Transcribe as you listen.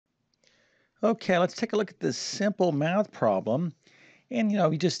Okay, let's take a look at this simple math problem. And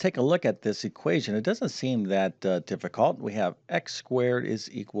you just take a look at this equation. It doesn't seem that difficult. We have x squared is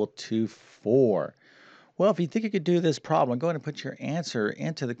equal to 4. Well, if you think you could do this problem, go ahead and put your answer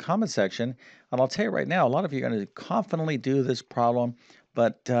into the comment section. And I'll tell you right now, a lot of you are going to confidently do this problem,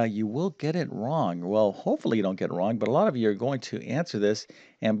 but you will get it wrong. Well, hopefully you don't get it wrong, but a lot of you are going to answer this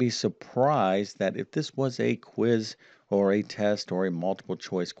and be surprised that if this was a quiz or a test or a multiple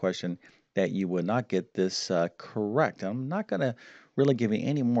choice question, that you would not get this correct. I'm not going to really give you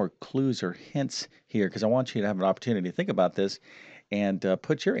any more clues or hints here because I want you to have an opportunity to think about this and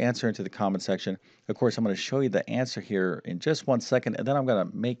put your answer into the comment section. Of course, I'm going to show you the answer here in just 1 second, and then I'm going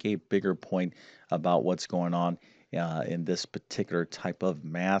to make a bigger point about what's going on in this particular type of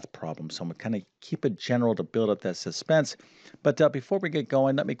math problem. So I'm going to kind of keep it general to build up that suspense. But before we get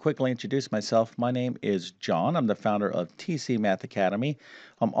going, let me quickly introduce myself. My name is John. I'm the founder of TC Math Academy.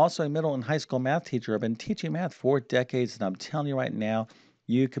 I'm also a middle and high school math teacher. I've been teaching math for decades, and I'm telling you right now,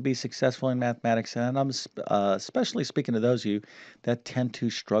 you could be successful in mathematics. And I'm especially speaking to those of you that tend to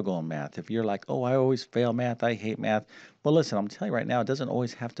struggle in math. If you're like, oh, I always fail math, I hate math. Well, listen, I'm telling you right now, it doesn't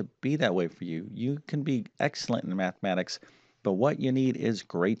always have to be that way for you. You can be excellent in mathematics, but what you need is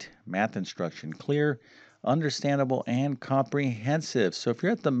great math instruction, clear, understandable, and comprehensive. So if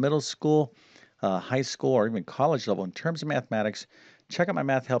you're at the middle school, high school, or even college level in terms of mathematics, check out my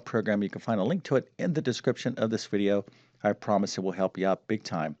math help program. You can find a link to it in the description of this video. I promise it will help you out big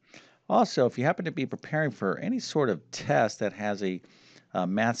time. Also, if you happen to be preparing for any sort of test that has a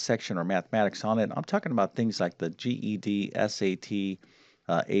math section or mathematics on it, I'm talking about things like the GED, SAT,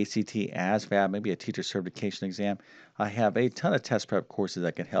 ACT, ASVAB, maybe a teacher certification exam. I have a ton of test prep courses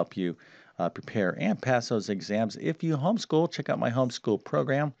that can help you prepare and pass those exams. If you homeschool, check out my homeschool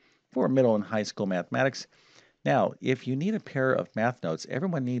program for middle and high school mathematics. Now, if you need a pair of math notes,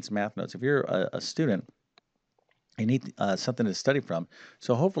 everyone needs math notes. If you're a student, you need something to study from.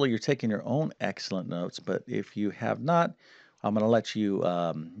 So hopefully you're taking your own excellent notes. But if you have not, I'm going to let you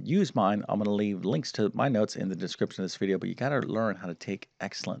use mine. I'm going to leave links to my notes in the description of this video. But you got to learn how to take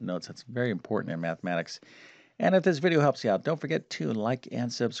excellent notes. That's very important in mathematics. And if this video helps you out, don't forget to like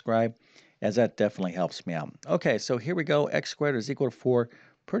and subscribe, as that definitely helps me out. Okay, so here we go. X squared is equal to 4.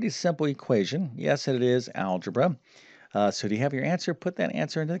 Pretty simple equation. Yes, it is algebra. So do you have your answer? Put that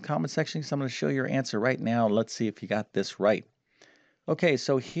answer into the comment section. So I'm going to show your answer right now. Let's see if you got this right. Okay,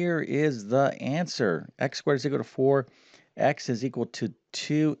 so here is the answer. X squared is equal to 4. X is equal to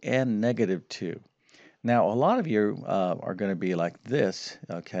 2 and negative 2. Now, a lot of you are going to be like this,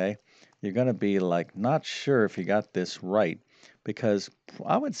 okay? You're going to be like not sure if you got this right because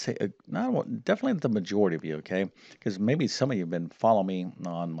I would say not definitely the majority of you, okay? Because maybe some of you have been following me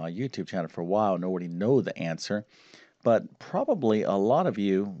on my YouTube channel for a while and already know the answer. But probably a lot of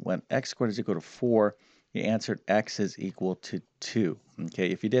you, when x squared is equal to 4, you answered x is equal to 2.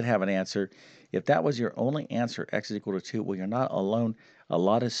 Okay, if you did have an answer, if that was your only answer, x is equal to 2, well, you're not alone. A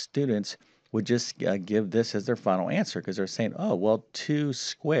lot of students would just give this as their final answer because they're saying, oh, well, 2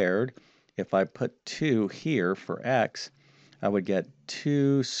 squared, if I put 2 here for x, I would get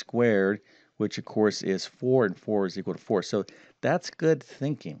 2 squared, which of course is 4, and 4 is equal to 4. So that's good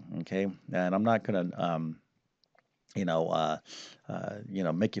thinking, okay? And I'm not going to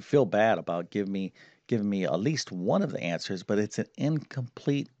make you feel bad about giving me at least one of the answers, but it's an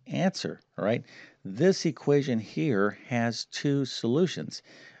incomplete answer, all right? This equation here has two solutions.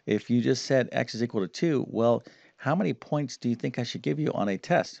 If you just said x is equal to 2, well, how many points do you think I should give you on a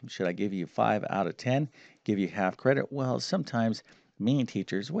test? Should I give you 5 out of 10? Give you half credit? Well, sometimes mean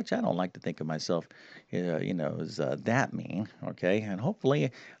teachers, which I don't like to think of myself, is that mean, okay? And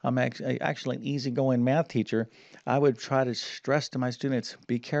hopefully I'm actually an easygoing math teacher. I would try to stress to my students,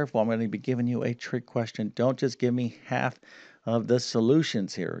 be careful. I'm going to be giving you a trick question. Don't just give me half of the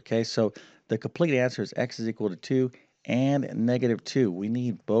solutions here, okay? So the complete answer is x is equal to 2 and negative 2. We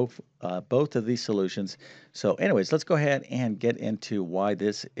need both of these solutions. So anyways, let's go ahead and get into why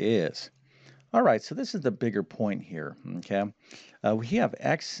this is. All right, so this is the bigger point here, okay? We have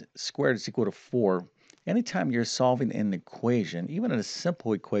x squared is equal to 4. Anytime you're solving an equation, even in a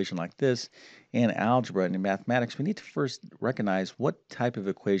simple equation like this, in algebra and in mathematics, we need to first recognize what type of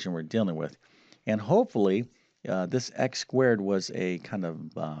equation we're dealing with. And hopefully, this x squared was a kind of,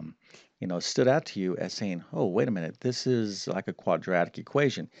 stood out to you as saying, oh, wait a minute, this is like a quadratic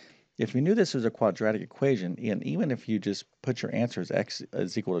equation. If you knew this was a quadratic equation, and even if you just put your answer as x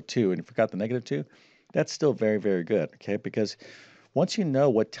is equal to 2 and you forgot the negative 2, that's still very, very good, okay? Because once you know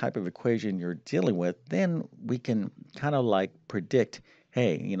what type of equation you're dealing with, then we can kind of like predict,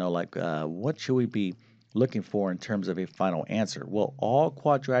 hey, what should we be looking for in terms of a final answer? Well, all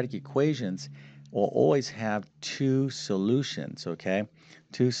quadratic equations will always have two solutions, okay?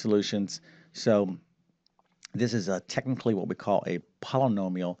 Two solutions. So this is technically what we call a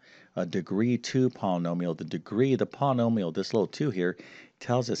polynomial, a degree 2 polynomial. The degree of the polynomial, this little 2 here,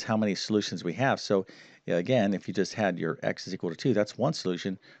 tells us how many solutions we have. So again, if you just had your x is equal to 2, that's one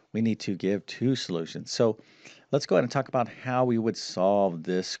solution. We need to give two solutions. So let's go ahead and talk about how we would solve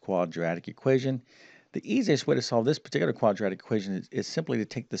this quadratic equation. The easiest way to solve this particular quadratic equation is simply to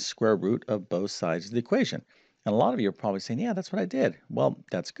take the square root of both sides of the equation. And a lot of you are probably saying, yeah, that's what I did. Well,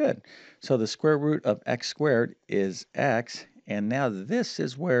 that's good. So the square root of x squared is x, and now this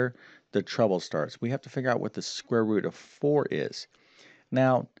is where the trouble starts. We have to figure out what the square root of 4 is.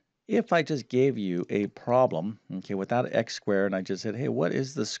 Now, if I just gave you a problem, okay, without x squared, and I just said, hey, what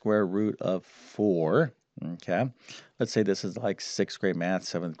is the square root of 4? Okay, let's say this is like 6th grade math,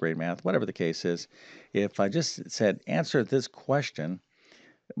 7th grade math, whatever the case is. If I just said, answer this question,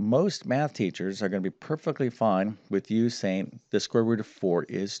 most math teachers are going to be perfectly fine with you saying the square root of 4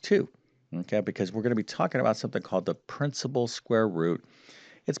 is 2. Okay, because we're going to be talking about something called the principal square root.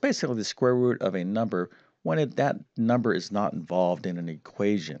 It's basically the square root of a number when that number is not involved in an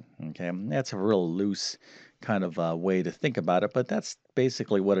equation. Okay, and that's a real loose kind of way to think about it, but that's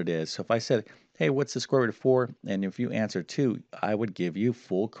basically what it is. So if I said, hey, what's the square root of 4? And if you answer 2, I would give you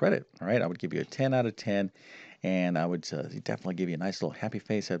full credit, all right? I would give you a 10 out of 10, and I would definitely give you a nice little happy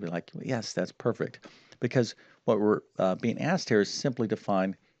face. I'd be like, yes, that's perfect. Because what we're being asked here is simply to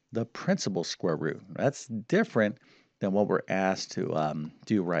find the principal square root. That's different than what we're asked to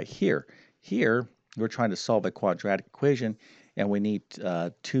do right here. Here, we're trying to solve a quadratic equation, and we need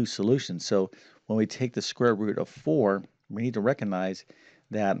two solutions. So when we take the square root of 4, we need to recognize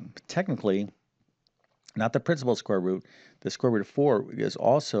that technically, not the principal square root, the square root of 4 is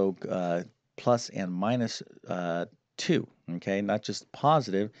also plus and minus 2, okay? Not just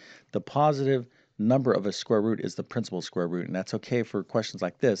positive. The positive number of a square root is the principal square root, and that's okay for questions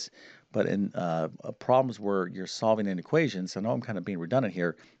like this. But in problems where you're solving an equation, so I know I'm kind of being redundant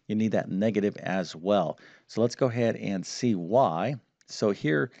here, you need that negative as well. So let's go ahead and see why. So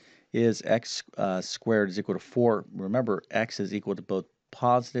here is x squared is equal to 4. Remember, x is equal to both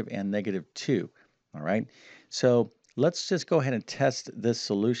positive and negative 2. All right, so let's just go ahead and test this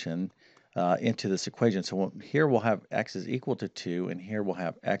solution into this equation. So here we'll have x is equal to 2, and here we'll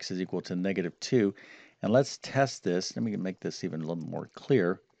have x is equal to negative 2. And let's test this. Let me make this even a little more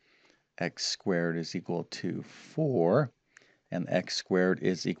clear. X squared is equal to 4, and x squared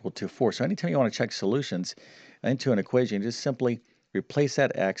is equal to 4. So anytime you want to check solutions into an equation, just simply replace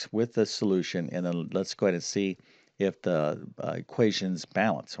that x with the solution, and then let's go ahead and see if the equations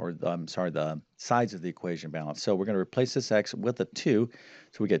balance, or I'm sorry, the sides of the equation balance. So we're going to replace this x with a 2.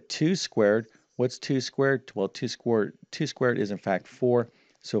 So we get 2 squared. What's 2 squared? Well, 2 squared is in fact 4.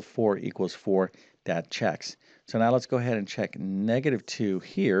 So 4 equals 4. That checks. So now let's go ahead and check negative 2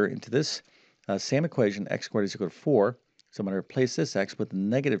 here into this same equation. X squared is equal to 4. So I'm going to replace this x with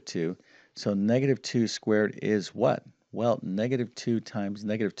negative 2. So negative 2 squared is what? Well, negative 2 times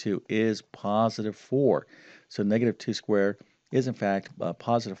negative 2 is positive 4. So negative 2 squared is in fact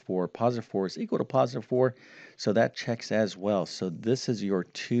positive 4. Positive 4 is equal to positive 4. So that checks as well. So this is your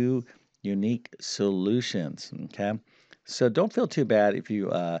two unique solutions. Okay. So don't feel too bad if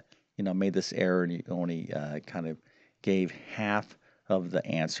you made this error and you only kind of gave half of the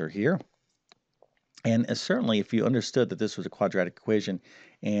answer here. And certainly, if you understood that this was a quadratic equation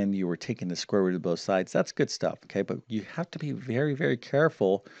and you were taking the square root of both sides, that's good stuff, okay? But you have to be very, very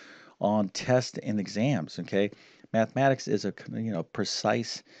careful on tests and exams, okay? Mathematics is a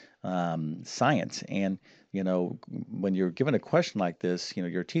precise science, and when you're given a question like this,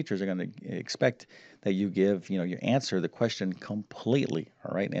 your teachers are going to expect that you give you answer the question completely,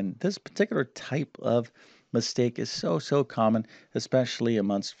 all right? And this particular type of mistake is so common, especially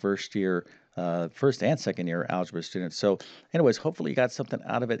amongst first and second year algebra students. So anyways, hopefully you got something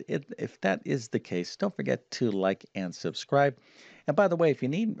out of it. If that is the case, don't forget to like and subscribe. And by the way, if you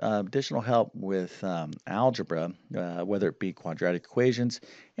need additional help with algebra, whether it be quadratic equations,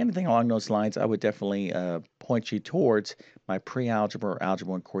 anything along those lines, I would definitely point you towards my pre-algebra or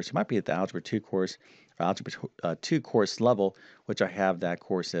algebra 1 course. You might be at the algebra 2 course, or algebra 2 course level, which I have that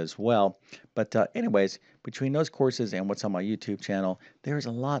course as well. But anyways, between those courses and what's on my YouTube channel, there's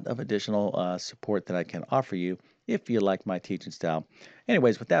a lot of additional support that I can offer you if you like my teaching style.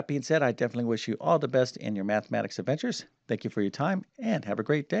 Anyways, with that being said, I definitely wish you all the best in your mathematics adventures. Thank you for your time, and have a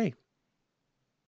great day.